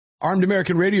Armed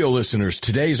American Radio listeners,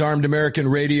 today's Armed American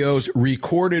Radio's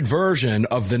recorded version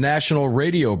of the national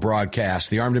radio broadcast,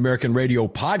 the Armed American Radio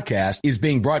podcast, is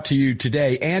being brought to you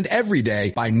today and every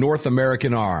day by North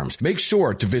American Arms. Make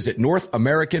sure to visit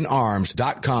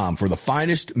NorthAmericanArms.com for the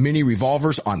finest mini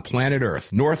revolvers on planet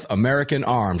Earth.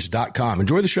 NorthAmericanArms.com.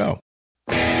 Enjoy the show.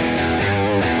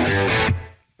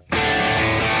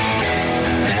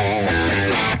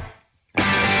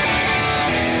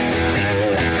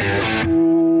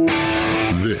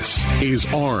 This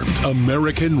is Armed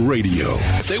American Radio.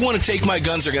 If they want to take my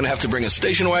guns, they're going to have to bring a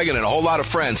station wagon and a whole lot of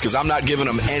friends because I'm not giving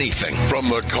them anything. From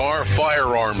the Car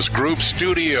Firearms Group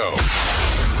studio.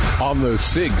 On the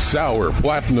Sig Sauer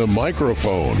Platinum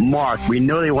microphone. Mark, we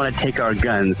know they want to take our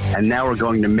guns, and now we're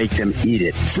going to make them eat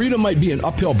it. Freedom might be an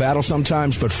uphill battle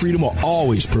sometimes, but freedom will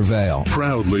always prevail.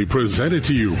 Proudly presented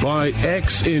to you by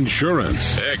X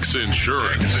Insurance. X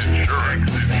Insurance.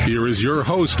 Here is your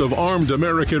host of Armed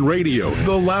American Radio,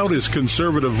 the loudest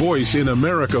conservative voice in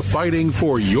America fighting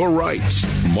for your rights,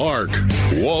 Mark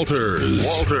Walters.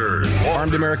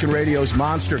 Armed American Radio's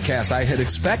Monster Cast. I had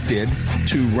expected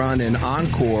to run an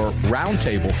encore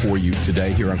roundtable for you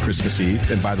today here on Christmas Eve.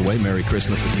 And by the way, Merry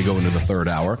Christmas as we go into the third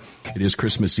hour. It is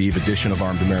Christmas Eve edition of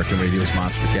Armed American Radio's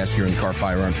Monster Cast here in the Car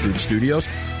Firearms Group studios.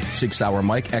 6 Hour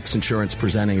Mike, X Insurance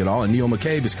presenting it all. And Neil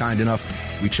McCabe is kind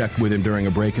enough, we checked with him during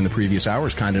a break in the previous hour,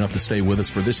 is kind enough to stay with us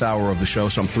for this hour of the show.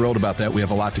 So I'm thrilled about that. We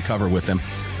have a lot to cover with him.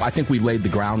 I think we laid the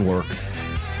groundwork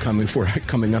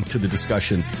coming up to the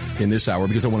discussion in this hour,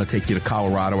 because I want to take you to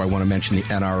Colorado. I want to mention the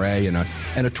NRA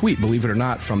and a tweet, believe it or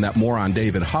not, from that moron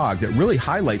David Hogg that really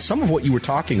highlights some of what you were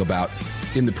talking about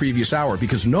in the previous hour,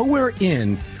 because nowhere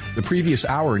in the previous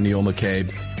hour, Neil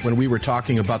McCabe, when we were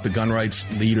talking about the gun rights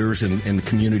leaders and the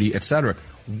community, et cetera,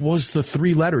 was the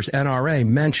three letters NRA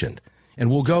mentioned. And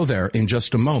we'll go there in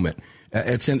just a moment.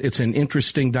 It's an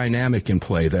interesting dynamic in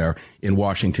play there in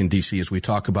Washington, D.C. as we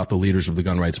talk about the leaders of the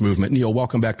gun rights movement. Neil,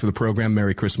 welcome back to the program.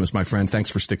 Merry Christmas, my friend. Thanks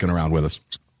for sticking around with us.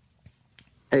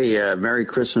 Hey, Merry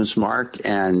Christmas, Mark.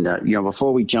 And,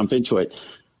 before we jump into it,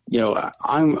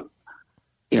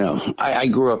 I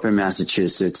grew up in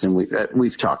Massachusetts, and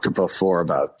we've talked before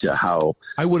about how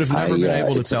I would have never been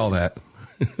able to tell that.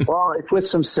 Well, it's with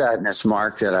some sadness,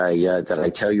 Mark, that I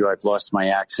tell you I've lost my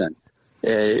accent.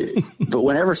 But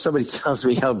whenever somebody tells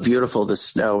me how beautiful the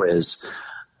snow is,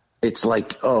 it's like,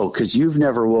 because you've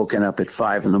never woken up at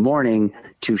 5 a.m.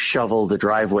 to shovel the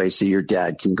driveway so your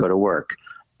dad can go to work.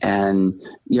 And,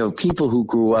 people who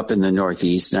grew up in the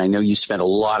Northeast, and I know you spent a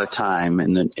lot of time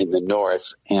in the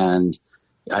North, and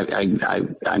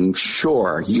I'm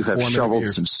sure you have shoveled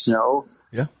some snow.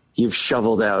 Yeah. You've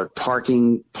shoveled out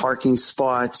parking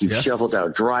spots. You've shoveled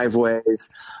out driveways.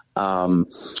 Do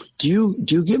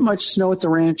you get much snow at the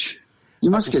ranch? You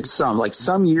must get some. Like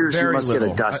some years, you must get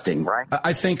a dusting, right?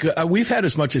 I think we've had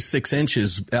as much as 6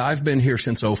 inches. I've been here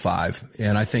since 2005,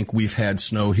 and I think we've had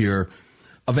snow here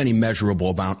of any measurable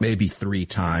amount, maybe 3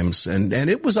 times. And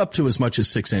it was up to as much as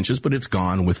 6 inches, but it's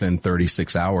gone within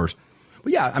 36 hours.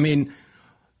 But yeah, I mean,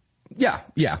 yeah.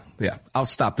 I'll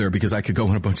stop there because I could go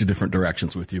in a bunch of different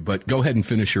directions with you. But go ahead and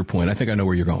finish your point. I think I know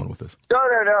where you're going with this. No.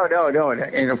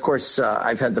 And of course,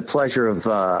 I've had the pleasure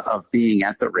of being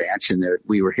at the ranch, and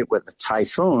we were hit with a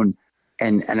typhoon.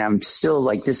 And I'm still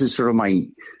like, this is sort of my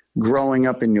growing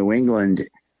up in New England.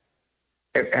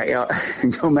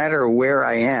 No matter where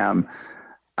I am,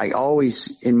 I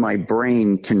always in my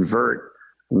brain convert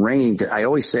rain. I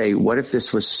always say, what if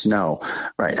this was snow?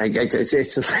 Right.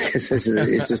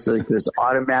 It's just like this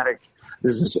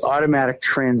automatic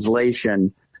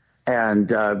translation. And,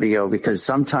 because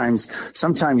sometimes,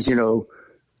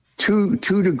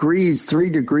 2 degrees, 3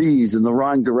 degrees in the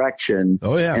wrong direction.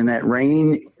 Oh yeah. And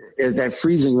that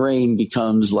freezing rain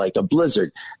becomes like a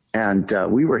blizzard. And,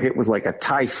 we were hit with like a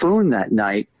typhoon that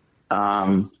night.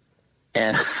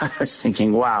 And I was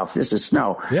thinking, wow, if this is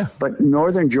snow. Yeah. But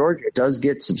northern Georgia does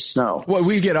get some snow. Well,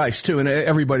 we get ice, too. And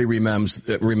everybody remembers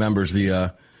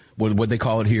the what they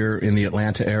call it here in the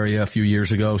Atlanta area a few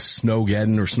years ago,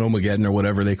 Snowgeddon or Snowmageddon or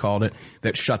whatever they called it,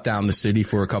 that shut down the city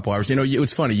for a couple hours.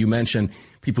 It's funny. You mentioned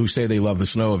people who say they love the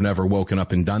snow have never woken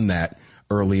up and done that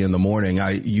early in the morning.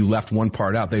 You left one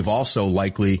part out. They've also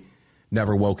likely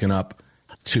never woken up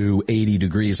to 80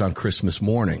 degrees on Christmas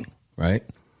morning, right?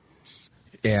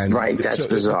 And right, that's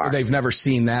bizarre. They've never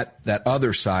seen that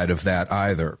other side of that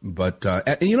either. But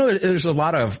there's a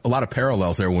lot of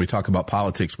parallels there when we talk about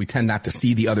politics. We tend not to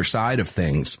see the other side of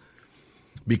things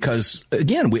because,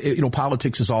 again,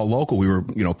 politics is all local. We were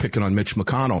picking on Mitch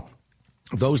McConnell.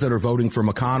 Those that are voting for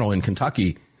McConnell in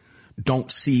Kentucky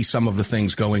don't see some of the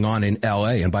things going on in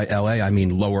L.A. And by L.A., I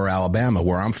mean Lower Alabama,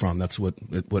 where I'm from. That's what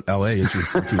L.A. is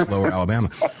referred to as Lower Alabama.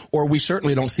 Or we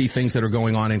certainly don't see things that are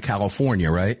going on in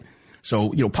California, right?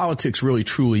 So, politics really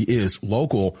truly is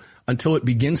local until it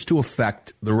begins to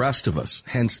affect the rest of us,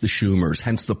 hence the Schumers,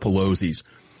 hence the Pelosi's.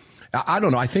 I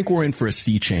don't know. I think we're in for a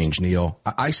sea change, Neil.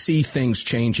 I see things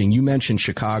changing. You mentioned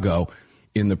Chicago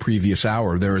in the previous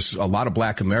hour. There's a lot of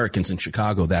black Americans in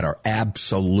Chicago that are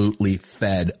absolutely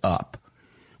fed up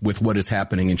with what is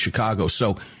happening in Chicago.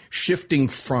 So shifting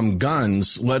from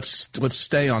guns, let's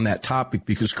stay on that topic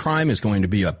because crime is going to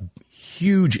be a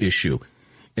huge issue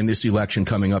in this election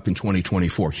coming up in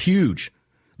 2024. Huge.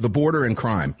 The border and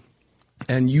crime.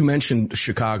 And you mentioned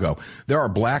Chicago. There are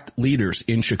black leaders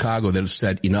in Chicago that have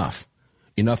said enough.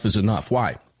 Enough is enough.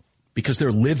 Why? Because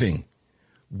they're living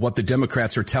what the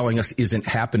Democrats are telling us isn't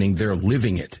happening. They're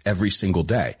living it every single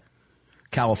day.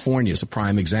 California is a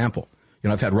prime example.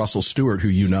 I've had Russell Stewart, who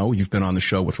you've been on the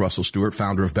show with Russell Stewart,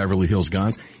 founder of Beverly Hills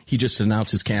Guns. He just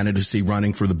announced his candidacy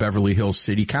running for the Beverly Hills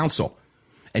City Council.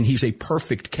 And he's a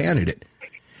perfect candidate.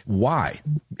 Why?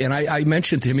 And I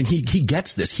mentioned to him, and he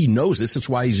gets this. He knows this. That's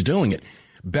why he's doing it.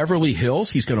 Beverly Hills,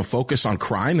 he's going to focus on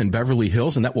crime in Beverly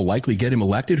Hills, and that will likely get him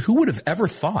elected. Who would have ever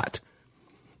thought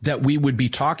that we would be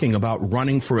talking about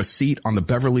running for a seat on the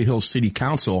Beverly Hills City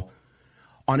Council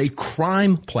on a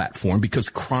crime platform, because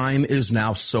crime is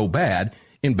now so bad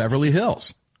in Beverly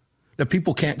Hills that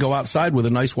people can't go outside with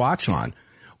a nice watch on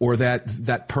or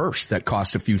that purse that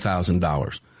cost a few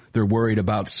 $1,000s. They're worried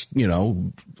about,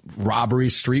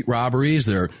 robberies, street robberies.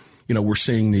 We're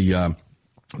seeing the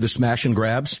smash and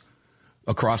grabs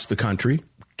across the country,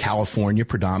 California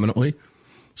predominantly.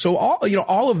 So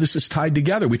all of this is tied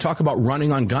together. We talk about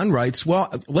running on gun rights.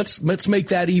 Well, let's make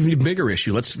that even bigger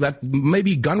issue.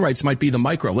 Maybe gun rights might be the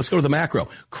micro. Let's go to the macro.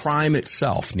 Crime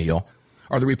itself, Neil.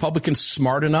 Are the Republicans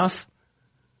smart enough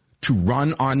to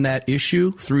run on that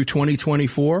issue through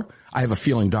 2024? I have a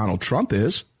feeling Donald Trump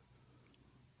is.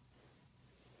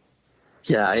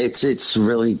 Yeah, it's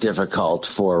really difficult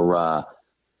for a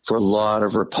lot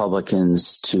of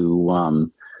Republicans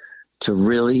to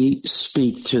really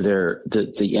speak to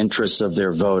the interests of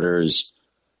their voters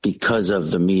because of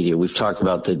the media. We've talked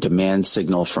about the demand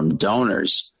signal from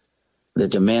donors. The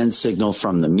demand signal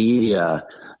from the media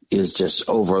is just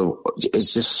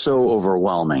so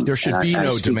overwhelming. There should be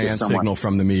no demand signal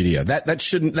from the media. That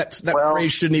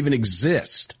phrase shouldn't even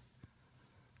exist.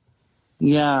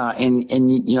 Yeah, and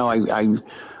I'm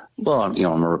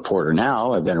a reporter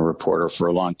now. I've been a reporter for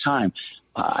a long time.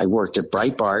 I worked at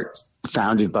Breitbart,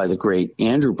 founded by the great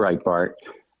Andrew Breitbart.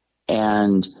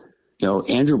 And,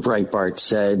 Andrew Breitbart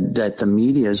said that the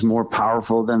media is more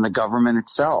powerful than the government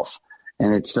itself.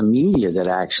 And it's the media that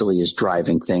actually is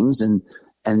driving things. And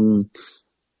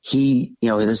he,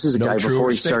 this is a guy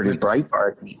before he started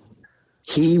Breitbart.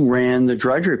 He ran the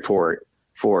Drudge Report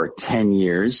for 10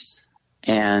 years.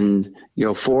 And,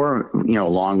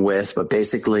 along with, but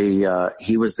basically,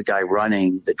 he was the guy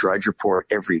running the Drudge Report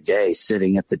every day,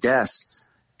 sitting at the desk.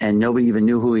 And nobody even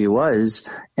knew who he was.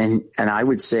 And I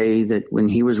would say that when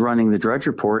he was running the Drudge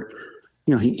Report,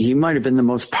 he might have been the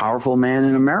most powerful man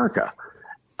in America.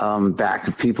 Back,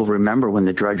 if people remember when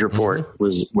the Drudge Report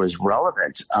was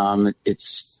relevant.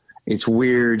 It's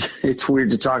weird. It's weird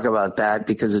to talk about that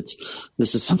because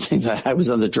this is something that I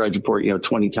was on the Drudge Report,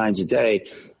 20 times a day.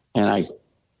 And I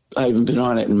haven't been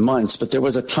on it in months, but there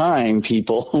was a time,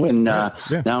 people, when now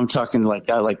I'm talking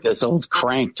like this old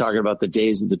crank talking about the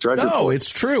days of the Drudge Report. No, it's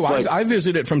true. I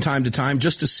visit it from time to time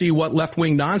just to see what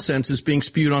left-wing nonsense is being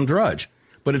spewed on Drudge,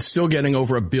 but it's still getting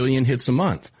over 1 billion hits a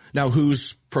month. Now,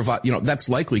 who's that's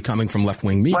likely coming from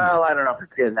left-wing media. Well, I don't know if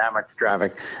it's getting that much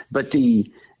traffic, but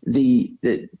the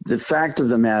fact of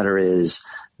the matter is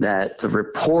that the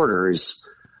reporters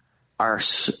are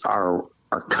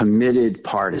committed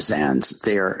partisans.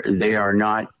 They are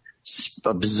not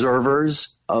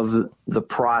observers of the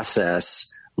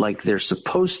process like they're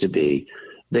supposed to be.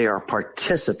 They are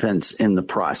participants in the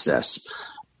process,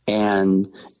 and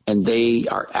they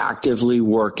are actively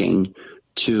working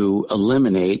to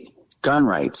eliminate gun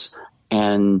rights.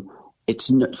 And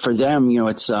it's for them,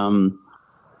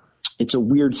 it's a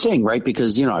weird thing, right?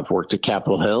 Because, I've worked at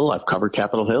Capitol Hill. I've covered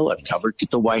Capitol Hill. I've covered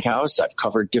the White House.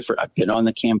 I've been on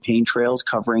the campaign trails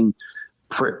covering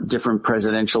different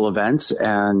presidential events.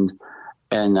 And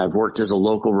I've worked as a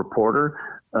local reporter,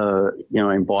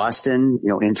 in Boston,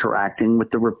 interacting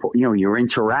with the report, you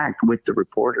interact with the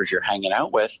reporters you're hanging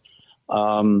out with.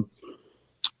 And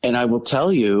I will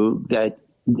tell you that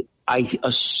I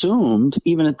assumed,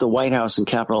 even at the White House and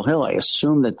Capitol Hill, I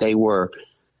assumed that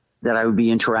I would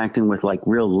be interacting with like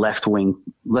real left-wing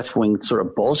sort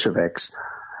of Bolsheviks.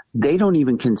 they don't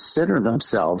even consider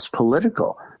themselves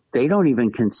political. They don't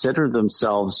even consider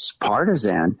themselves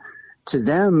partisan. To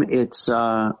them, it's,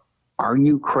 are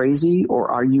you crazy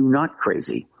or are you not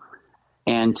crazy?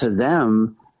 And to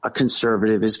them, a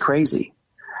conservative is crazy.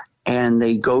 And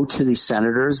they go to the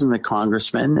senators and the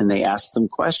congressmen and they ask them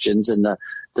questions. And the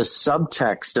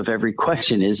subtext of every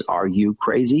question is, are you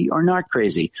crazy or not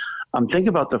crazy? Think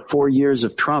about the 4 years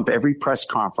of Trump. Every press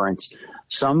conference,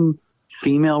 some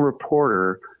female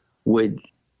reporter would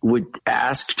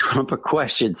ask Trump a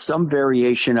question, some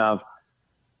variation of,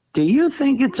 do you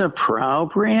think it's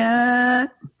appropriate?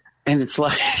 And it's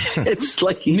like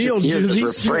you Neil,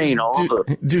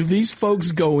 do these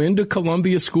folks go into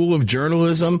Columbia School of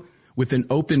Journalism with an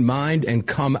open mind and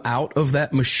come out of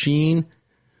that machine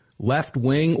left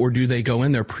wing, or do they go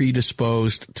in there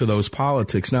predisposed to those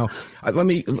politics? Now, let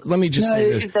me just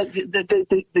say this.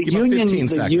 The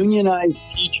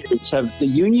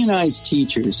unionized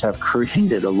teachers have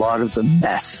created a lot of the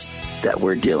mess that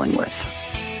we're dealing with.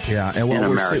 Yeah, and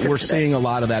we're seeing a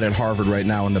lot of that at Harvard right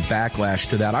now, and the backlash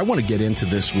to that. I want to get into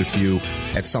this with you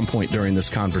at some point during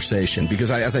this conversation, because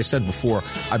as I said before,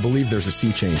 I believe there's a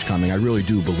sea change coming. I really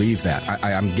do believe that.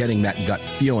 I'm getting that gut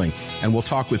feeling, and we'll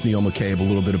talk with Neil McCabe a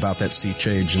little bit about that sea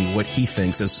change and what he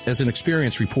thinks as an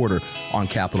experienced reporter on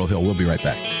Capitol Hill. We'll be right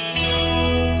back.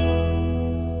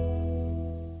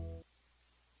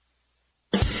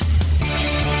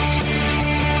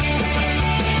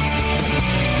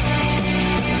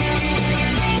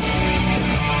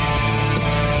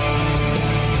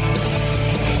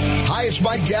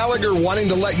 Mike Gallagher wanting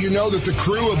to let you know that the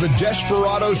crew of the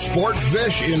Desperado Sport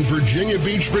Fish in Virginia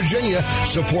Beach, Virginia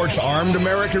supports Armed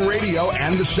American Radio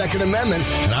and the Second Amendment,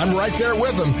 and I'm right there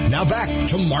with them. Now back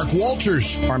to Mark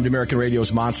Walters. Armed American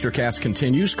Radio's Monster Cast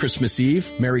continues. Christmas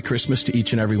Eve. Merry Christmas to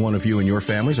each and every one of you and your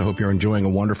families. I hope you're enjoying a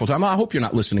wonderful time. I hope you're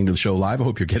not listening to the show live. I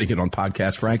hope you're getting it on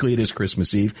podcast. Frankly, it is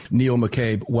Christmas Eve. Neil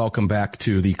McCabe, welcome back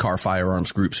to the Car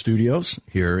Firearms Group studios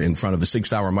here in front of the Sig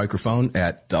Sauer microphone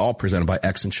all presented by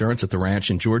X Insurance at the ranch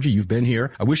in Georgia. You've been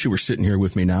here. I wish you were sitting here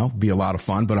with me now. Be a lot of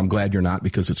fun, but I'm glad you're not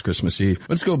because it's Christmas Eve.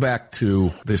 Let's go back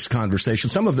to this conversation.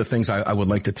 Some of the things I would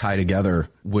like to tie together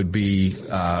would be,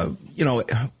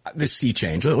 this sea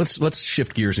change. Let's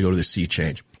shift gears and go to the sea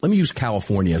change. Let me use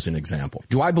California as an example.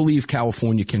 Do I believe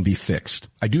California can be fixed?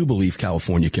 I do believe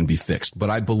California can be fixed, but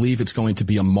I believe it's going to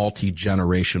be a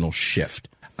multi-generational shift.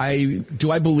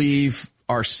 Do I believe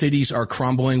our cities are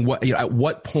crumbling? At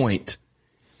what point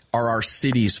are our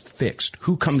cities fixed?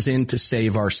 Who comes in to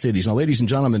save our cities? Now, ladies and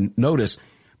gentlemen, notice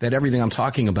that everything I'm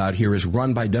talking about here is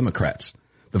run by Democrats.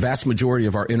 The vast majority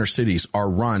of our inner cities are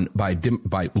run by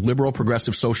liberal,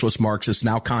 progressive, socialist, Marxists,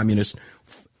 now communists,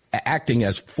 acting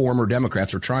as former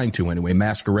Democrats, or trying to anyway,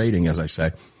 masquerading, as I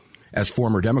say, as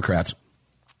former Democrats,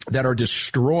 that are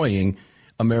destroying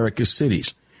America's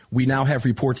cities. We now have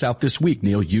reports out this week,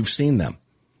 Neil, you've seen them.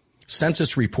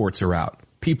 Census reports are out.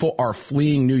 People are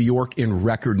fleeing New York in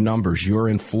record numbers. You're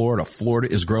in Florida.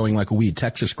 Florida is growing like a weed.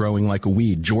 Texas growing like a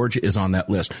weed. Georgia is on that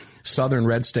list. Southern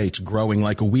red states growing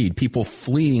like a weed. People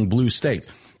fleeing blue states.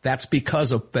 That's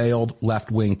because of failed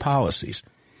left-wing policies.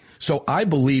 So I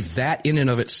believe that in and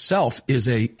of itself is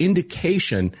an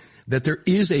indication that there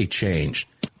is a change.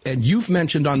 And you've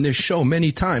mentioned on this show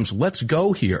many times, let's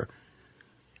go here.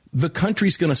 The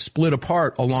country's going to split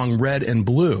apart along red and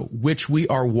blue, which we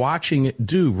are watching it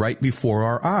do right before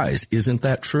our eyes. Isn't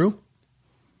that true?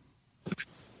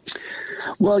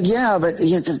 Well, yeah, but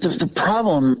the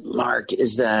problem, Mark,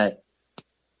 is that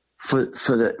for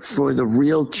the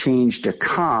real change to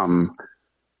come,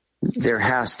 there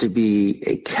has to be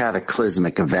a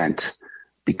cataclysmic event,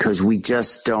 because we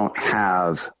just don't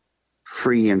have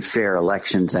free and fair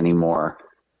elections anymore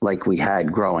like we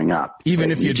had growing up. Even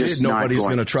if you did, nobody's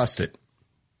going to trust it.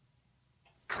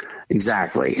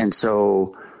 Exactly. And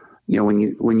so,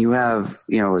 when you have,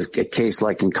 a case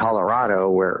like in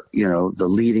Colorado where, the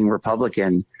leading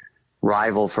Republican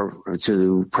rival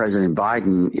to President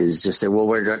Biden is just say, well,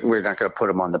 we're not going to put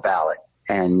him on the ballot.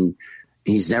 And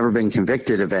he's never been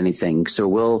convicted of anything. So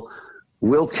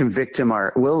we'll convict him,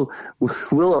 or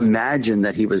we'll imagine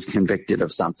that he was convicted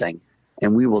of something,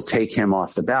 and we will take him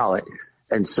off the ballot.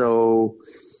 And so,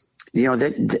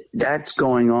 that's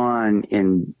going on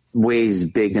in ways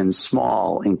big and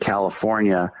small in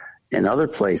California and other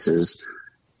places.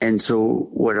 And so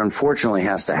what unfortunately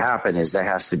has to happen is there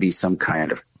has to be some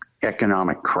kind of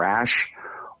economic crash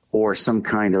or some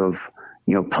kind of,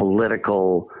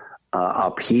 political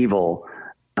upheaval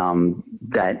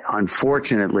that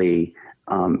unfortunately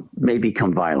may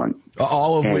become violent.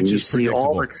 All of which is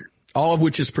predictable. All of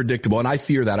which is predictable, and I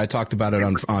fear that. I talked about it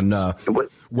on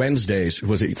Wednesdays.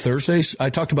 Was it Thursdays? I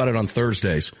talked about it on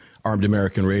Thursdays, Armed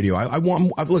American Radio.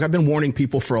 Look, I've been warning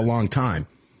people for a long time.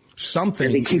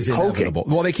 Something is inevitable.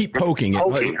 Well, they keep poking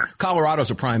it.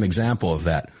 Colorado's a prime example of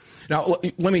that. Now,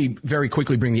 let me very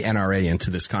quickly bring the NRA into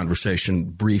this conversation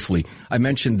briefly. I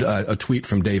mentioned a tweet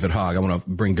from David Hogg. I want to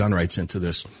bring gun rights into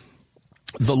this.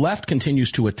 The left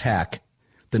continues to attack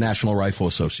the National Rifle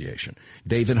Association.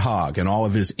 David Hogg and all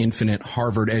of his infinite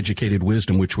Harvard-educated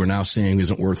wisdom, which we're now seeing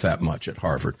isn't worth that much at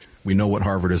Harvard. We know what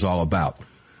Harvard is all about.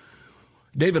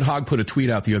 David Hogg put a tweet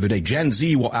out the other day, Gen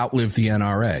Z will outlive the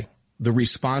NRA. The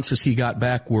responses he got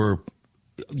back were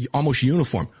almost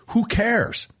uniform. Who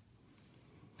cares?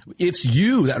 It's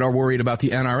you that are worried about the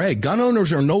NRA. Gun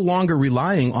owners are no longer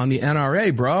relying on the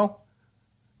NRA, bro.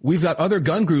 We've got other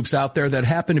gun groups out there that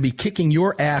happen to be kicking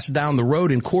your ass down the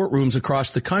road in courtrooms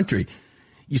across the country.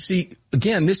 You see,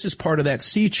 again, this is part of that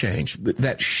sea change,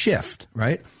 that shift,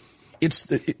 right? It's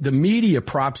the media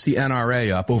props the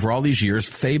NRA up over all these years,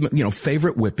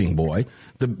 favorite whipping boy.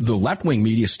 The left-wing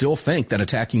media still think that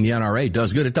attacking the NRA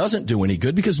does good. It doesn't do any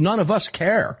good because none of us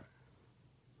care.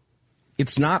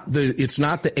 It's not the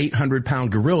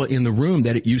 800-pound gorilla in the room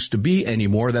that it used to be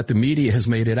anymore that the media has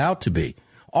made it out to be.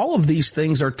 All of these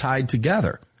things are tied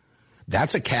together.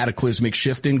 That's a cataclysmic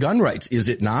shift in gun rights, is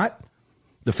it not?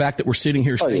 The fact that we're sitting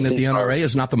here saying that the NRA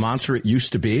is not the monster it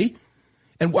used to be.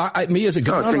 And me as a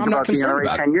gun owner, I'm not concerned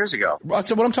about it. 10 years ago.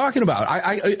 That's what I'm talking about.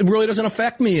 It really doesn't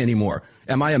affect me anymore.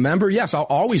 Am I a member? Yes, I'll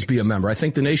always be a member. I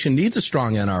think the nation needs a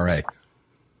strong NRA.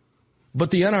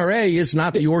 But the NRA is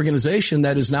not the organization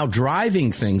that is now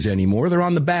driving things anymore. They're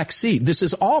on the back seat. This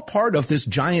is all part of this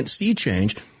giant sea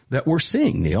change that we're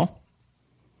seeing, Neil.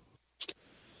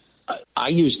 I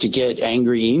used to get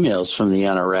angry emails from the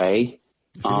NRA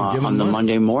on the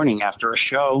Monday morning after a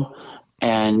show.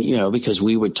 And, because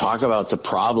we would talk about the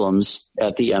problems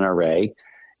at the NRA.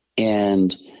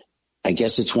 And I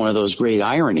guess it's one of those great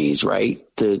ironies, right?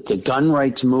 The gun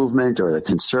rights movement or the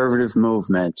conservative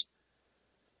movement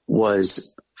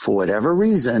was, for whatever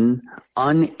reason,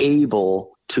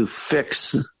 unable to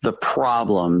fix the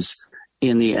problems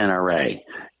in the NRA.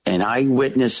 And I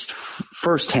witnessed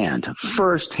firsthand,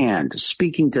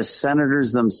 speaking to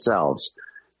senators themselves,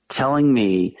 telling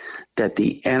me that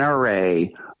the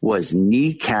NRA was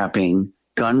kneecapping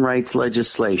gun rights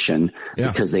legislation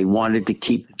because they wanted to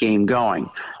keep the game going.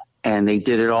 And they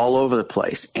did it all over the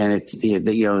place. And it's, they have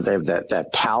that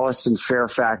palace in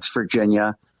Fairfax,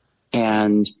 Virginia.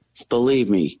 And believe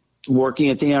me, working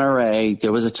at the NRA,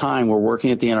 there was a time where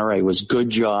working at the NRA was good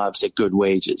jobs at good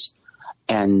wages.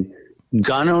 And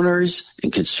gun owners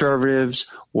and conservatives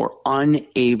were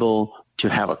unable to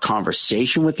have a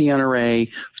conversation with the NRA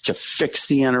to fix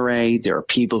the NRA. There are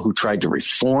people who tried to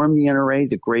reform the NRA.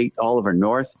 The great Oliver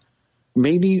North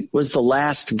maybe was the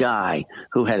last guy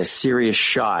who had a serious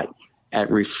shot at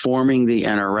reforming the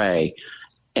NRA.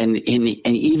 And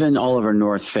even Oliver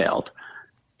North failed.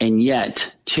 And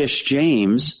yet Tish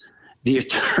James, the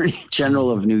Attorney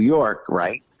General of New York,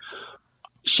 right?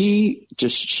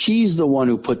 She's the one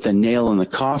who put the nail in the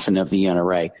coffin of the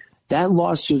NRA. That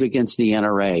lawsuit against the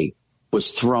NRA was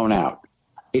thrown out.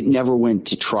 It never went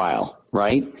to trial,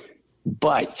 right?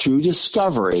 But through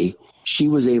discovery, she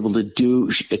was able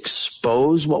to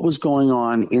expose what was going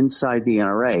on inside the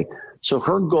NRA. So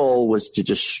her goal was to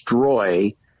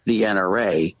destroy the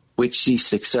NRA, which she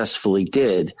successfully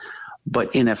did.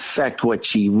 But in effect, what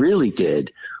she really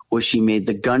did was she made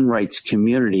the gun rights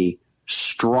community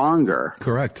stronger.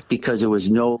 Correct. Because it was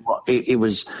no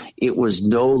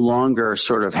longer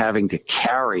sort of having to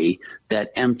carry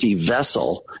that empty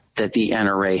vessel that the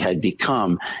NRA had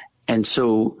become. And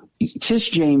so Tish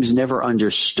James never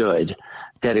understood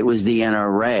that it was the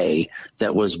NRA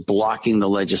that was blocking the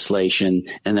legislation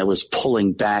and that was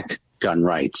pulling back gun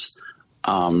rights.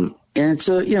 And it's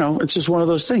it's just one of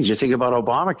those things. You think about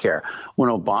Obamacare. When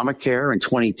Obamacare in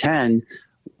 2010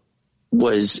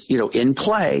 was, in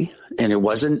play, and it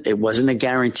wasn't a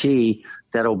guarantee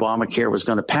that Obamacare was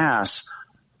going to pass,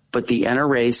 but the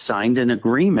NRA signed an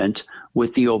agreement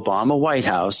with the Obama White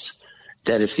House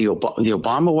that if the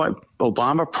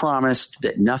Obama promised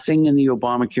that nothing in the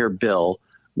Obamacare bill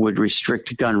would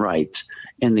restrict gun rights,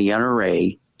 and the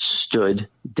NRA stood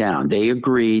down. They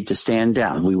agreed to stand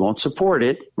down. We won't support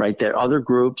it, right? That other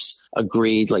groups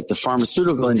agreed, like the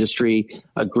pharmaceutical industry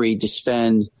agreed to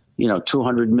spend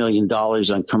 $200 million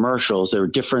on commercials. There were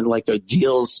different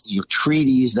deals,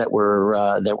 treaties that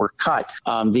were cut.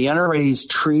 The NRA's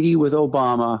treaty with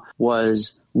Obama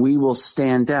was, we will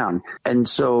stand down. And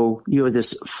so,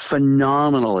 this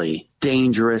phenomenally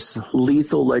dangerous,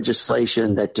 lethal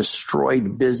legislation that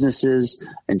destroyed businesses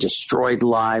and destroyed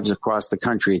lives across the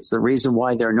country. It's the reason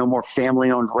why there are no more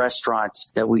family-owned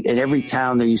restaurants. In every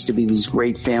town there used to be these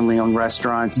great family-owned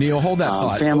restaurants. Neil, hold that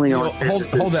thought. Family-owned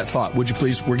hold that thought, would you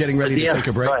please? We're getting ready to take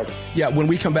a break. Right. Yeah, when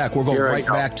we come back, we're going right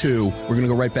back to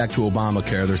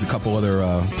Obamacare. There's a couple other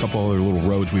little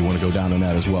roads we want to go down on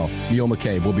that as well. Neil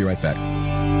McCabe, we'll be right back.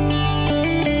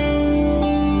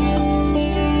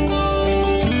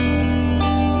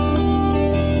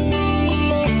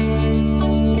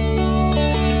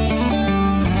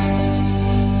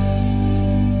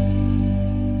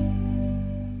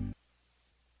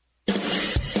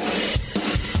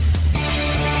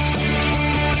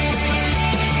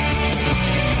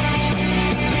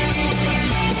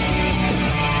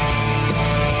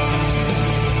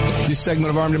 This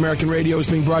segment of Armed American Radio is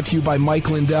being brought to you by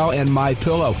Mike Lindell and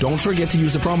MyPillow. Don't forget to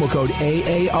use the promo code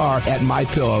AAR at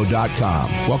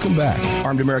MyPillow.com. Welcome back.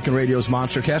 Armed American Radio's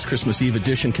Monstercast Christmas Eve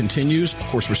edition continues. Of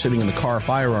course, we're sitting in the Carr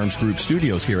Firearms Group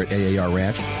studios here at AAR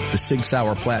Ranch. The Sig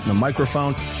Sauer Platinum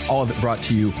microphone, all of it brought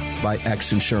to you by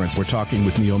X Insurance. We're talking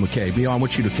with Neil McCabe. Neil, I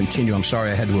want you to continue. I'm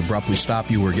sorry I had to abruptly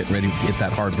stop you. We're getting ready to hit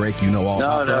that hard break. You know all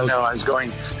about those. No, I was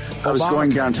going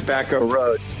down Tobacco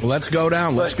Road. Well, let's go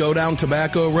down. Let's go down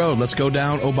Tobacco Road. Let's go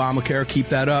down Obamacare. Keep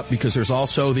that up, because there's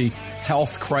also the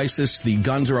health crisis. The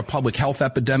guns are a public health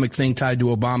epidemic thing tied to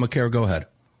Obamacare. Go ahead.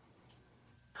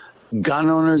 Gun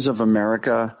Owners of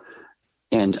America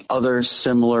and other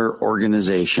similar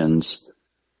organizations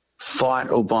fought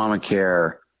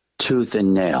Obamacare tooth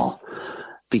and nail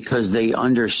because they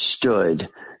understood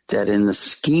that in the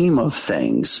scheme of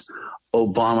things,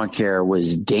 Obamacare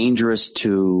was dangerous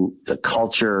to the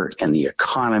culture and the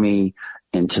economy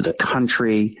and to the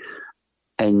country.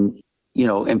 And,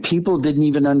 and people didn't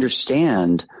even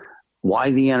understand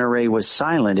why the NRA was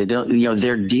silent.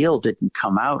 Their deal didn't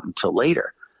come out until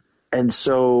later. And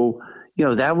so,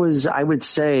 that was, I would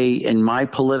say, in my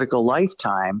political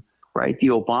lifetime, right, the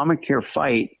Obamacare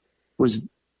fight was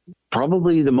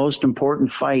probably the most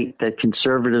important fight that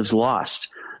conservatives lost.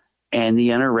 And the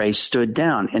NRA stood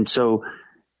down. And so,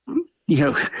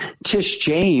 Tish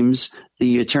James,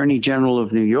 the Attorney General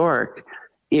of New York,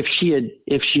 if she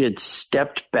had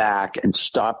stepped back and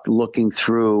stopped looking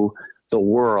through the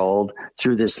world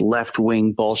through this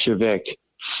left-wing Bolshevik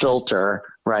filter,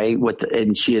 right,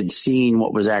 and she had seen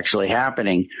what was actually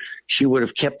happening, she would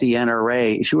have kept the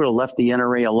NRA. She would have left the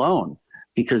NRA alone,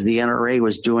 because the NRA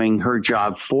was doing her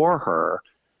job for her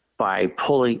by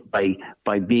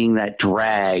being that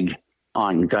drag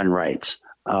on gun rights.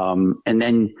 And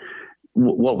then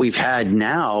what we've had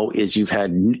now is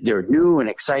there are new and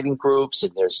exciting groups,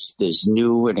 and there's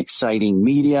new and exciting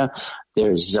media.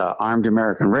 There's Armed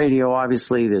American Radio,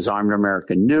 obviously. There's Armed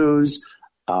American News.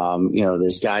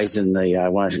 There's guys I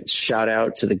want to shout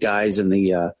out to the guys in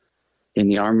the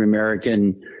Armed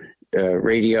American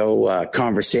Radio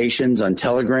conversations on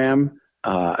Telegram.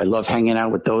 I love hanging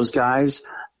out with those guys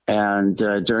and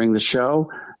during the show.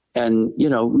 And,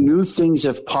 new things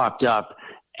have popped up,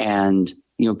 and,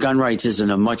 gun rights is in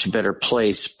a much better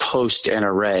place post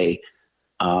NRA.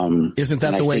 Isn't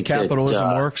that the way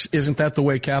capitalism works? Isn't that the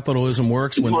way capitalism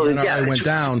works? When the NRA went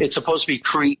down, it's supposed to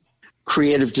be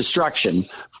creative destruction.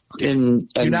 You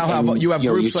have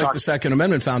groups like the Second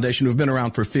Amendment Foundation who've been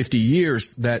around for 50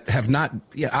 years that have not.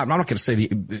 I'm not going to say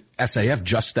the SAF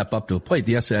just stepped up to the plate.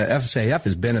 The SAF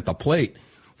has been at the plate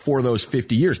for those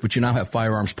 50 years, but you now have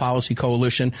Firearms Policy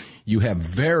Coalition. You have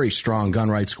very strong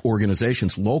gun rights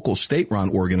organizations, local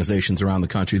state-run organizations around the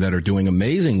country that are doing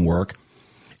amazing work.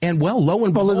 And, lo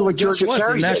and behold, look at what Georgia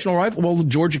Carey the National Rifle. Well,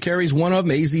 Georgia Carey's one of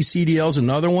them. AZCDL's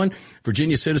another one.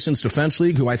 Virginia Citizens Defense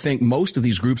League, who I think most of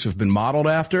these groups have been modeled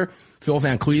after. Phil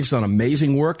Van Cleve's done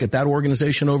amazing work at that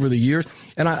organization over the years.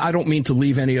 And I don't mean to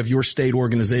leave any of your state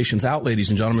organizations out, ladies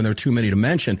and gentlemen. There are too many to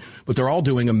mention, but they're all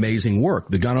doing amazing work.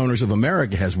 The Gun Owners of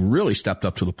America has really stepped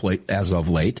up to the plate as of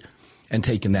late and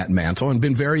taken that mantle and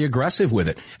been very aggressive with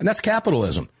it. And that's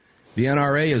capitalism. The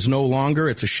NRA is no longer,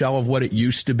 it's a shell of what it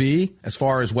used to be, as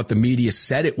far as what the media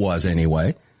said it was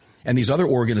anyway. And these other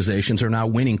organizations are now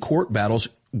winning court battles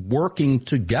working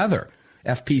together.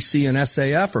 FPC and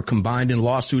SAF are combined in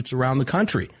lawsuits around the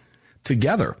country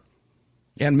together.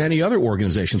 And many other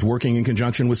organizations working in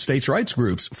conjunction with states' rights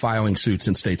groups filing suits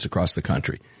in states across the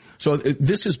country. So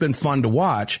this has been fun to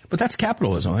watch, but that's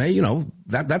capitalism. Hey,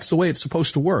 that's the way it's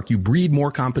supposed to work. You breed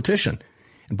more competition.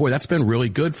 And boy, that's been really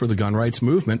good for the gun rights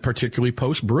movement, particularly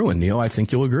post-Bruin. Neil, I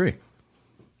think you'll agree.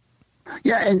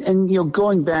 Yeah, and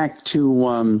going back to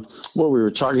what we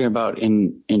were talking about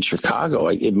in Chicago,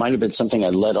 it might have been something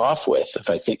I led off with.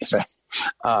 In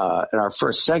our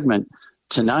first segment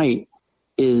tonight,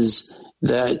 is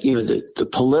that, the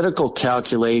political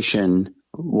calculation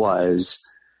was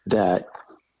that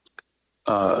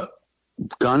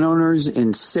gun owners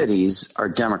in cities are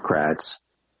Democrats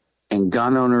and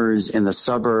gun owners in the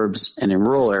suburbs and in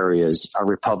rural areas are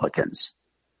Republicans.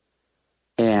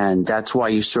 And that's why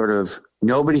you sort of,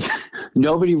 nobody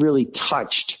really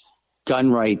touched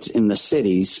gun rights in the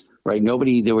cities, right?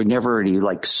 There were never any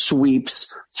like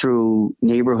sweeps through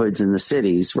neighborhoods in the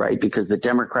cities, right? Because the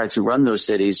Democrats who run those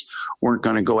cities weren't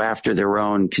going to go after their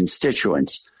own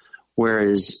constituents.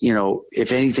 Whereas,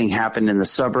 if anything happened in the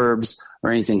suburbs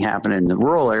or anything happened in the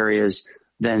rural areas,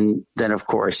 then of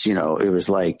course, it was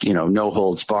like, no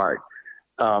holds barred.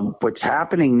 What's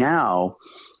happening now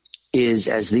is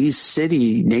as these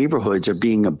city neighborhoods are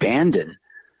being abandoned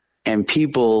and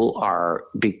people are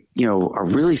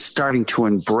really starting to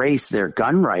embrace their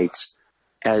gun rights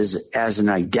as an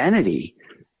identity,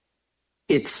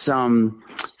 it's,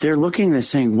 they're looking and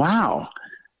saying, wow,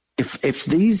 if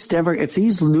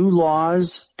these new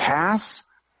laws pass,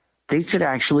 they could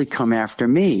actually come after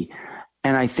me.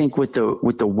 And I think with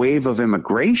the wave of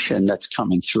immigration that's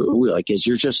coming through, like as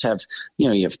you just have,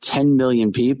 you have 10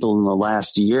 million people in the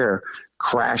last year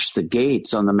crash the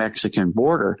gates on the Mexican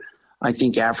border. I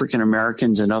think African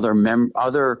Americans and other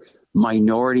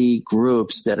minority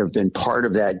groups that have been part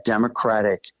of that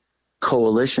Democratic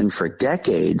coalition for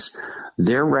decades,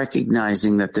 they're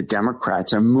recognizing that the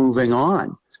Democrats are moving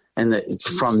on and that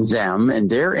from them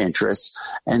and their interests,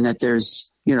 and that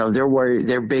there's,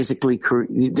 they're basically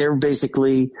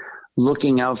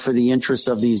looking out for the interests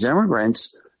of these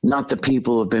immigrants, not the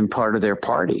people who have been part of their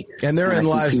party. And therein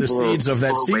lies the seeds of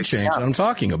that sea change that I'm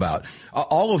talking about.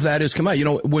 All of that has come out.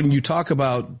 When you talk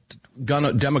about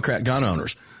Democrat gun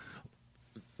owners,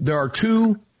 there are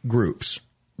two groups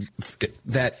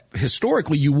that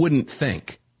historically you wouldn't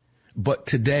think, but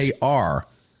today are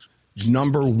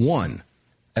number one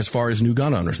as far as new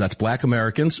gun owners. That's black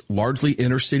Americans, largely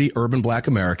inner city urban black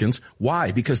Americans.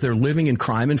 Why? Because they're living in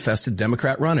crime infested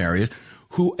Democrat run areas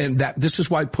this is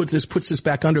why puts this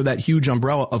back under that huge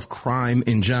umbrella of crime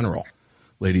in general,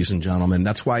 ladies and gentlemen.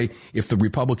 That's why if the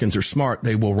Republicans are smart,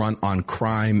 they will run on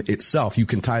crime itself. You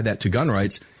can tie that to gun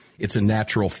rights. It's a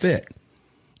natural fit.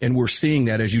 And we're seeing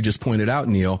that, as you just pointed out,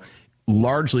 Neil,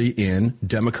 largely in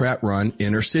Democrat run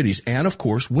inner cities. And of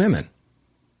course, women.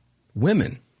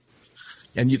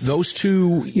 And those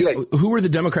two, who are the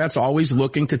Democrats always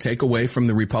looking to take away from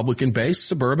the Republican base?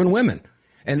 Suburban women.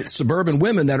 And it's suburban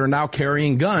women that are now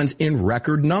carrying guns in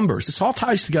record numbers. This all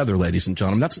ties together, ladies and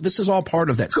gentlemen. This is all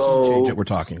part of that sea change that we're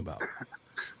talking about.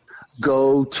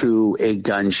 Go to a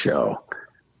gun show.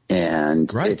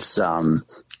 And it's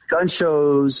gun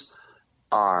shows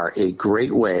are a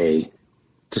great way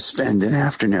to spend an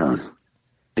afternoon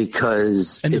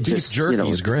because and the beef jerky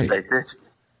is great.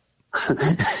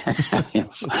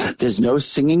 There's no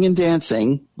singing and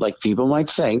dancing like people might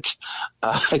think.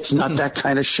 It's not that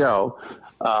kind of show.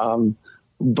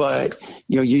 But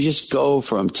you just go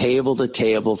from table to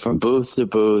table, from booth to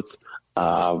booth.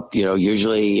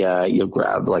 Usually you'll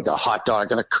grab like a hot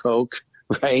dog and a Coke,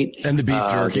 right? And the beef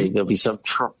jerky. There'll be some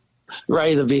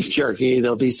the beef jerky.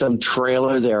 There'll be some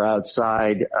trailer there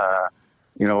outside,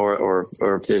 or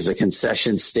if there's a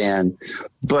concession stand.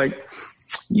 But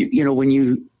when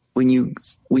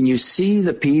you see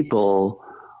the people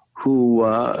who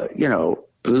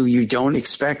you don't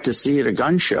expect to see at a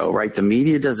gun show, right? The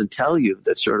media doesn't tell you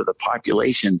that sort of the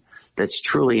population that's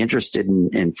truly interested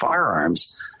in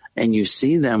firearms, and you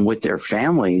see them with their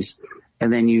families,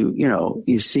 and then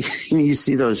you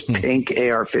see those pink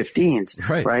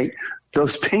AR-15s, right?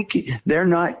 Those pink, they're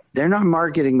not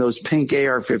marketing those pink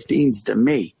AR-15s to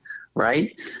me,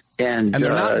 right? And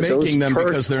they're not making them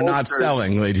because they're not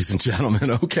selling, ladies and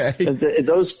gentlemen. Okay.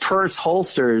 Those purse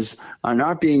holsters are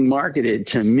not being marketed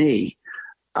to me.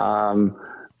 Are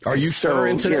you sure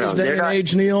in today's day and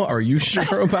age, Neil? Are you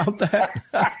sure about that?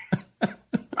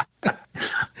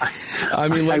 I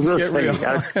mean, let's get real.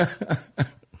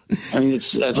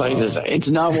 It's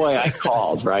not why I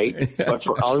called, right? But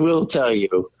I will tell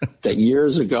you that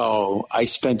years ago, I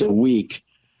spent a week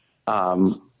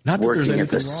working at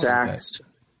the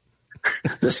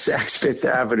Saks Fifth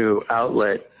Avenue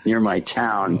outlet near my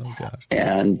town,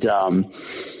 and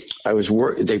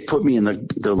they put me in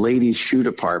the ladies' shoe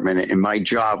department, and my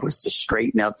job was to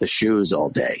straighten out the shoes all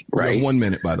day, right? You have 1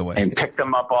 minute, by the way, and pick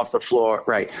them up off the floor,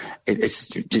 right? It's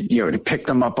to pick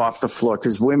them up off the floor,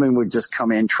 because women would just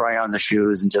come in, try on the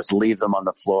shoes, and just leave them on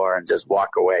the floor and just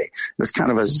walk away. It was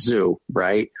kind of a zoo,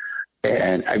 right?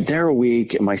 And I'm there a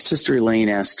week, and my sister Elaine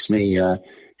asks me,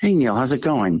 "Hey Neil, how's it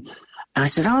going?" And I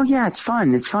said, "Oh yeah, it's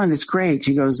fun. It's great."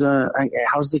 She goes,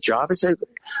 "How's the job?" I said,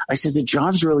 I said, the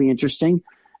job's really interesting.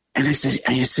 And I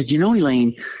said, you know,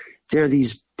 Elaine, there are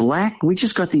these we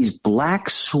just got these black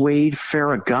suede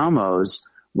Ferragamos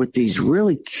with these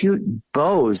really cute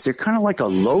bows. They're kind of like a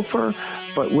loafer,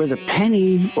 but where the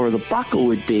penny or the buckle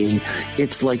would be,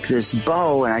 it's like this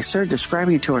bow. And I started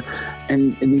describing it to her,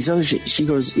 and these other, she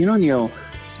goes, you know, Neil,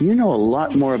 you know a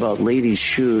lot more about ladies'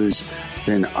 shoes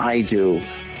than I do.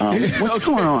 What's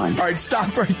going on? All right,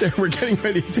 stop right there. We're getting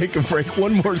ready to take a break.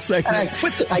 One more segment. And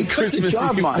I quit the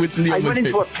job, Mark. I went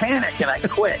into a panic and I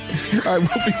quit. All right,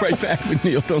 we'll be right back with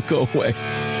Neil. Don't go away.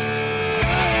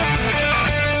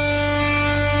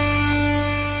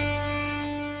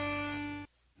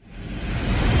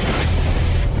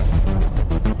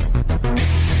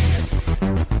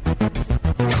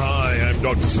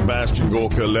 Dr. Sebastian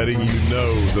Gorka letting you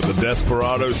know that the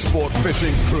Desperado Sport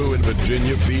Fishing Crew in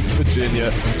Virginia Beach,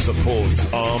 Virginia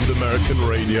supports Armed American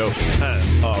Radio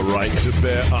and our right to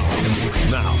bear arms.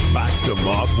 Now, back to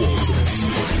Mark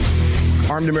Walters.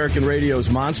 Armed American Radio's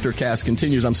Monster Cast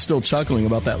continues. I'm still chuckling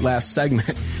about that last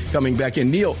segment coming back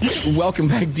in. Neil, welcome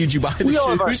back. Did you buy the shoes? We all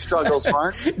have our struggles,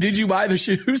 Mark. Did you buy the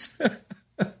shoes?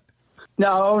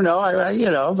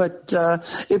 No, but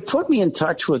it put me in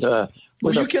touch with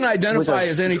you can identify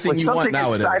as anything you want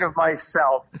nowadays. Inside of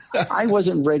myself, I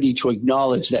wasn't ready to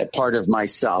acknowledge that part of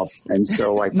myself, and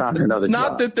so I found another job.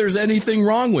 Not that there's anything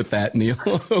wrong with that, Neil.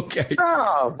 Okay.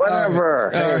 Oh, whatever.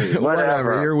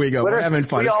 Whatever. Here we go. We're having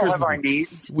fun. We all have our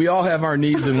needs. We all have our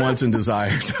needs and wants and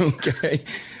desires. Okay.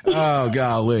 Oh,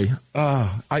 golly.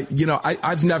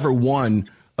 I've never won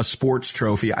a sports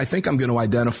trophy. I think I'm going to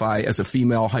identify as a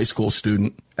female high school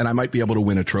student, and I might be able to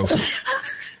win a trophy.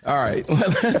 All right, well,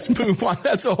 let's move on.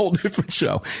 That's a whole different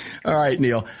show. All right,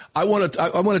 Neil, I want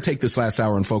to take this last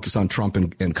hour and focus on Trump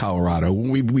in Colorado.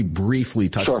 We briefly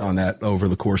touched on that over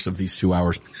the course of these 2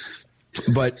 hours,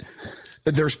 but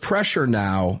there's pressure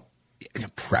now.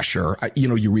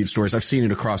 You read stories. I've seen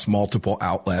it across multiple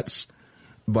outlets,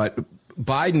 but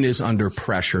Biden is under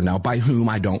pressure now. By whom,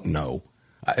 I don't know.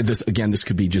 This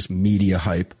could be just media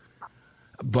hype,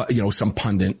 but some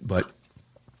pundit, but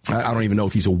I don't even know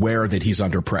if he's aware that he's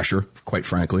under pressure, quite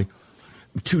frankly,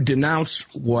 to denounce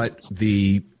what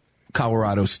the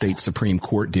Colorado State Supreme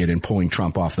Court did in pulling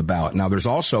Trump off the ballot. Now, there's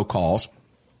also calls,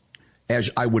 as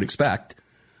I would expect,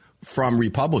 from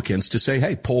Republicans to say,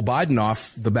 hey, pull Biden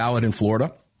off the ballot in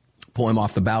Florida, pull him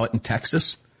off the ballot in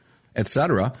Texas, et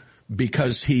cetera,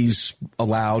 because he's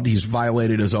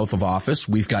violated his oath of office.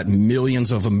 We've got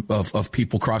millions of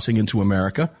people crossing into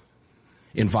America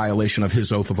in violation of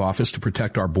his oath of office to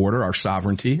protect our border, our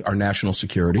sovereignty, our national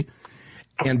security.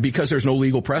 And because there's no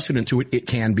legal precedent to it, it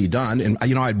can be done. And,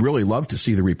 I'd really love to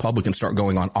see the Republicans start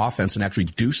going on offense and actually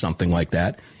do something like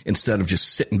that instead of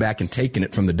just sitting back and taking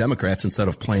it from the Democrats instead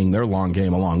of playing their long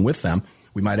game along with them.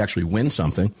 We might actually win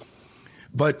something.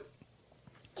 But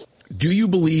do you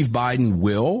believe Biden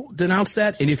will denounce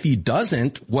that? And if he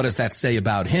doesn't, what does that say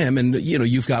about him? And,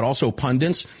 you've got also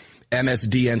pundits,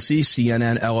 MSDNC,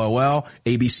 CNN, LOL,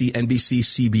 ABC, NBC,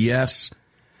 CBS.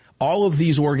 All of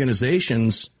these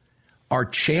organizations are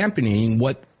championing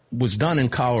what was done in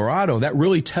Colorado. That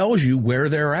really tells you where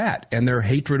they're at and their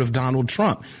hatred of Donald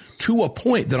Trump, to a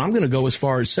point that I'm going to go as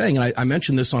far as saying, and I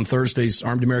mentioned this on Thursday's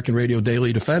Armed American Radio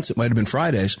Daily Defense. It might have been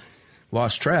Friday's,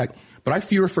 lost track, but I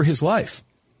fear for his life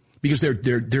because they're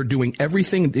doing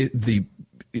everything. The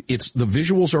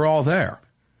visuals are all there.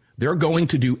 They're going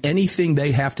to do anything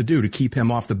they have to do to keep him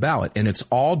off the ballot. And it's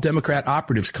all Democrat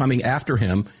operatives coming after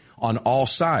him on all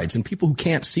sides. And people who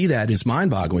can't see that is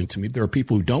mind-boggling to me. There are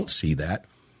people who don't see that.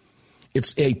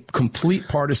 It's a complete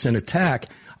partisan attack.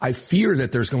 I fear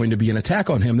that there's going to be an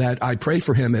attack on him. That I pray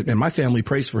for him, and my family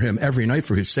prays for him every night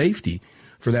for his safety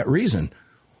for that reason.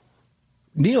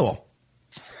 Neil,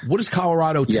 what does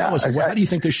Colorado tell us? How do you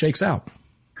think this shakes out?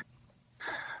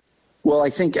 Well,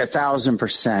 I think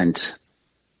 1,000%.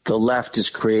 The left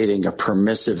is creating a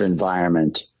permissive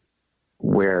environment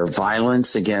where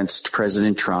violence against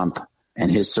President Trump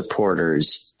and his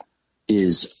supporters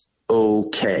is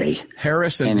okay.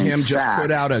 Harris and him just put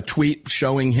out a tweet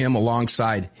showing him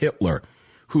alongside Hitler,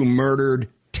 who murdered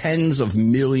tens of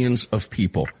millions of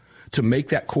people. To make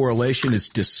that correlation is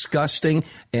disgusting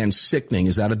and sickening.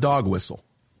 Is that a dog whistle?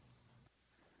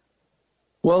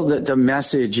 Well, the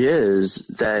message is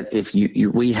that if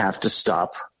we have to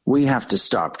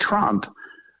stop Trump.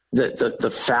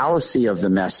 The fallacy of the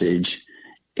message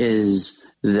is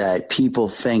that people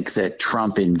think that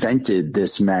Trump invented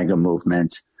this MAGA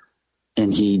movement,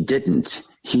 and he didn't.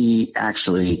 He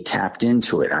actually tapped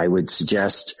into it. I would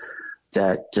suggest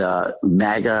that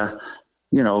MAGA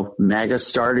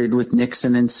started with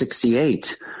Nixon in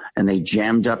 '68, and they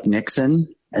jammed up Nixon,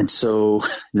 And so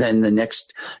then the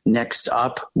next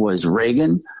up was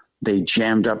Reagan. They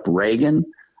jammed up Reagan,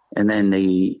 and then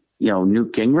Newt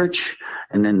Gingrich,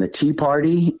 and then the Tea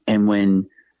Party. And when,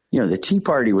 the Tea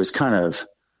Party was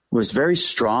very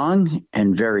strong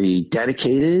and very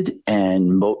dedicated,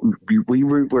 and we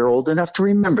were old enough to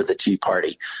remember the Tea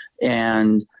Party.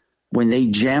 And when they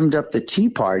jammed up the Tea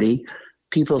Party,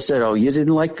 people said, "Oh, you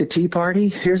didn't like the Tea Party?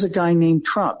 Here's a guy named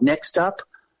Trump. Next up,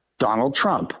 Donald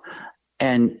Trump."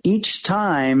 And each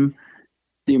time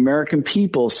the American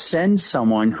people send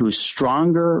someone who's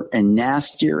stronger and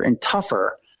nastier and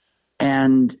tougher,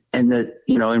 and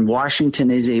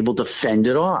Washington is able to fend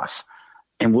it off.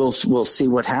 And we'll see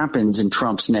what happens in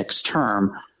Trump's next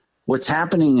term. What's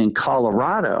happening in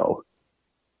Colorado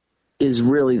is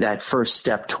really that first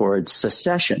step towards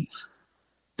secession.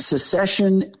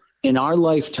 Secession in our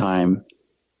lifetime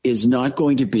is not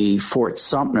going to be Fort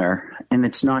Sumter, and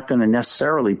it's not going to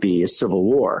necessarily be a civil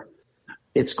war.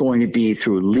 It's going to be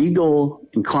through legal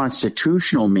and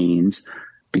constitutional means,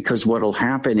 because what will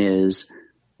happen is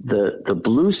the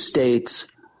blue states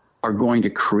are going to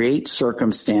create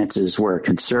circumstances where a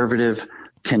conservative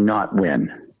cannot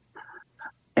win.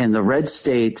 And the red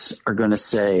states are going to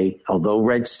say, although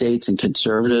red states and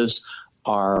conservatives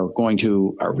are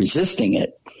resisting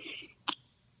it,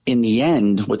 in the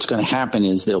end, what's going to happen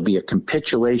is there'll be a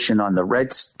capitulation on the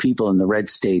red people in the red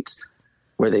states,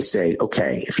 where they say,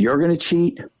 okay, if you're going to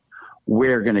cheat,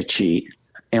 we're going to cheat,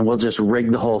 and we'll just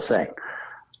rig the whole thing.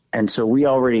 And so we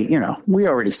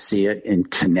already see it in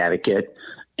Connecticut,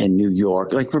 in New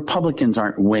York. Like, Republicans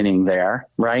aren't winning there,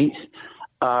 right?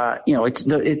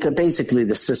 It's basically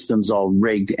the system's all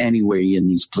rigged anyway in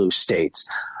these blue states.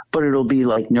 But it'll be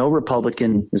like no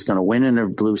Republican is going to win in a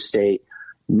blue state.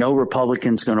 No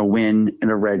Republican's going to win in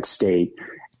a red state.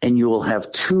 And you will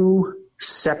have two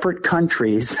separate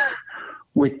countries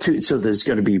with two. So there's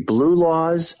going to be blue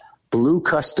laws, blue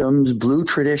customs, blue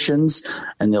traditions,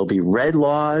 and there'll be red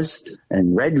laws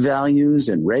and red values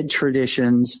and red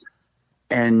traditions.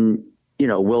 And,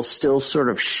 we'll still sort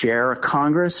of share a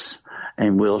Congress,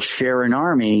 and we'll share an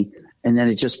army. And then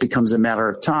it just becomes a matter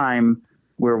of time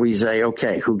where we say,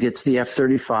 okay, who gets the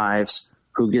F-35s?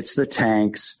 Who gets the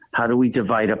tanks? How do we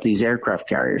divide up these aircraft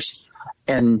carriers?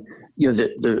 And,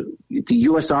 the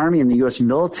U.S. Army and the U.S.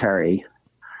 military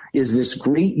is this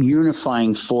great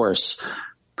unifying force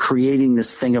creating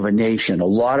this thing of a nation. A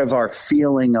lot of our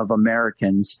feeling of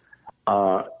Americans,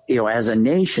 as a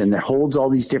nation that holds all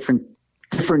these different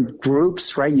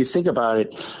groups, right? You think about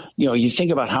it, you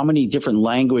think about how many different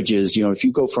languages, if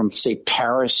you go from, say,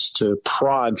 Paris to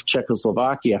Prague,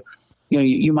 Czechoslovakia,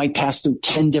 you might pass through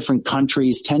 10 different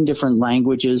countries, 10 different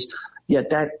languages. Yet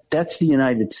that's the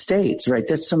United States, right?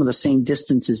 That's some of the same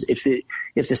distances. If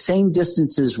the same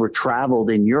distances were traveled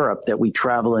in Europe that we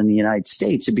travel in the United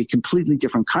States, it'd be completely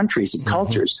different countries and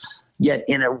cultures. Yet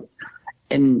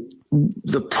in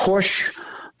the push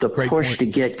to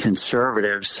get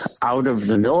conservatives out of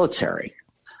the military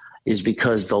is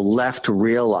because the left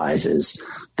realizes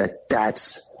that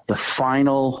that's the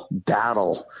final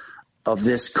battle of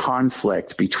this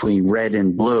conflict between red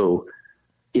and blue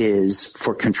is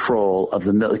for control of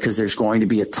the military, because there's going to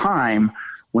be a time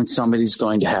when somebody's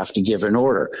going to have to give an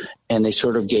order. And they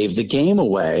sort of gave the game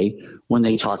away when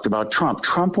they talked about Trump.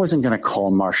 Trump wasn't going to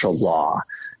call martial law.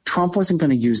 Trump wasn't going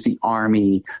to use the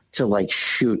army to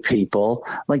shoot people.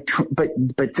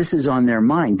 But this is on their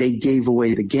mind. They gave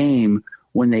away the game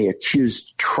when they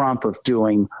accused Trump of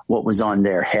doing what was on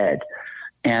their head.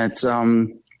 And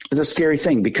it's a scary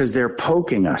thing, because they're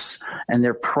poking us and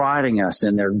they're prodding us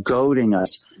and they're goading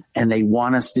us, and they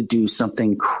want us to do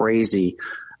something crazy.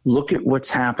 Look at what's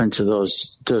happened to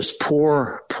those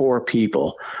poor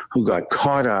people who got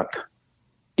caught up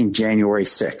in January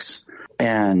 6th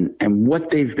and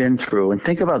what they've been through. And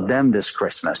think about them this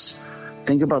Christmas.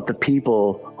 Think about the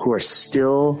people who are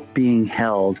still being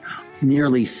held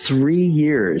nearly 3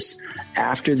 years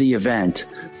after the event.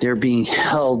 They're being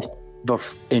held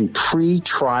in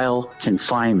pre-trial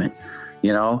confinement.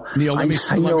 Neil,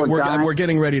 we're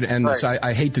getting ready to end this.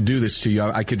 I hate to do this to you.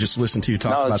 I could just listen to you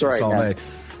talk about this all day.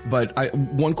 But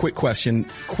one quick question,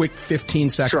 quick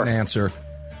 15-second answer.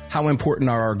 How important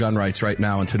are our gun rights right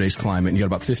now in today's climate? You got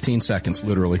about 15 seconds,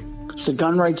 literally. The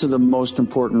gun rights are the most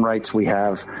important rights we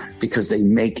have, because they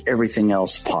make everything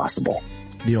else possible.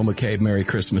 Neil McCabe, Merry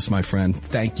Christmas, my friend.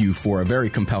 Thank you for a very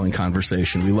compelling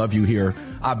conversation. We love you here,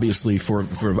 obviously, for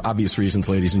obvious reasons,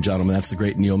 ladies and gentlemen. That's the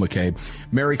great Neil McCabe.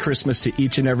 Merry Christmas to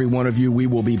each and every one of you. We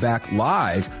will be back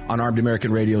live on Armed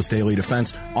American Radio's Daily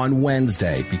Defense on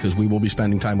Wednesday, because we will be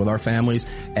spending time with our families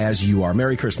as you are.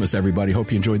 Merry Christmas, everybody.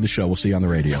 Hope you enjoyed the show. We'll see you on the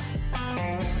radio.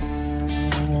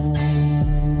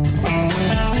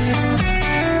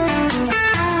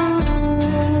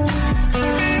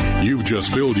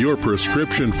 just filled your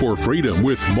prescription for freedom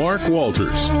with Mark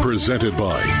Walters, presented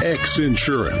by X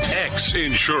Insurance. X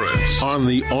Insurance on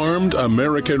the Armed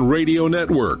American Radio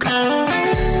Network.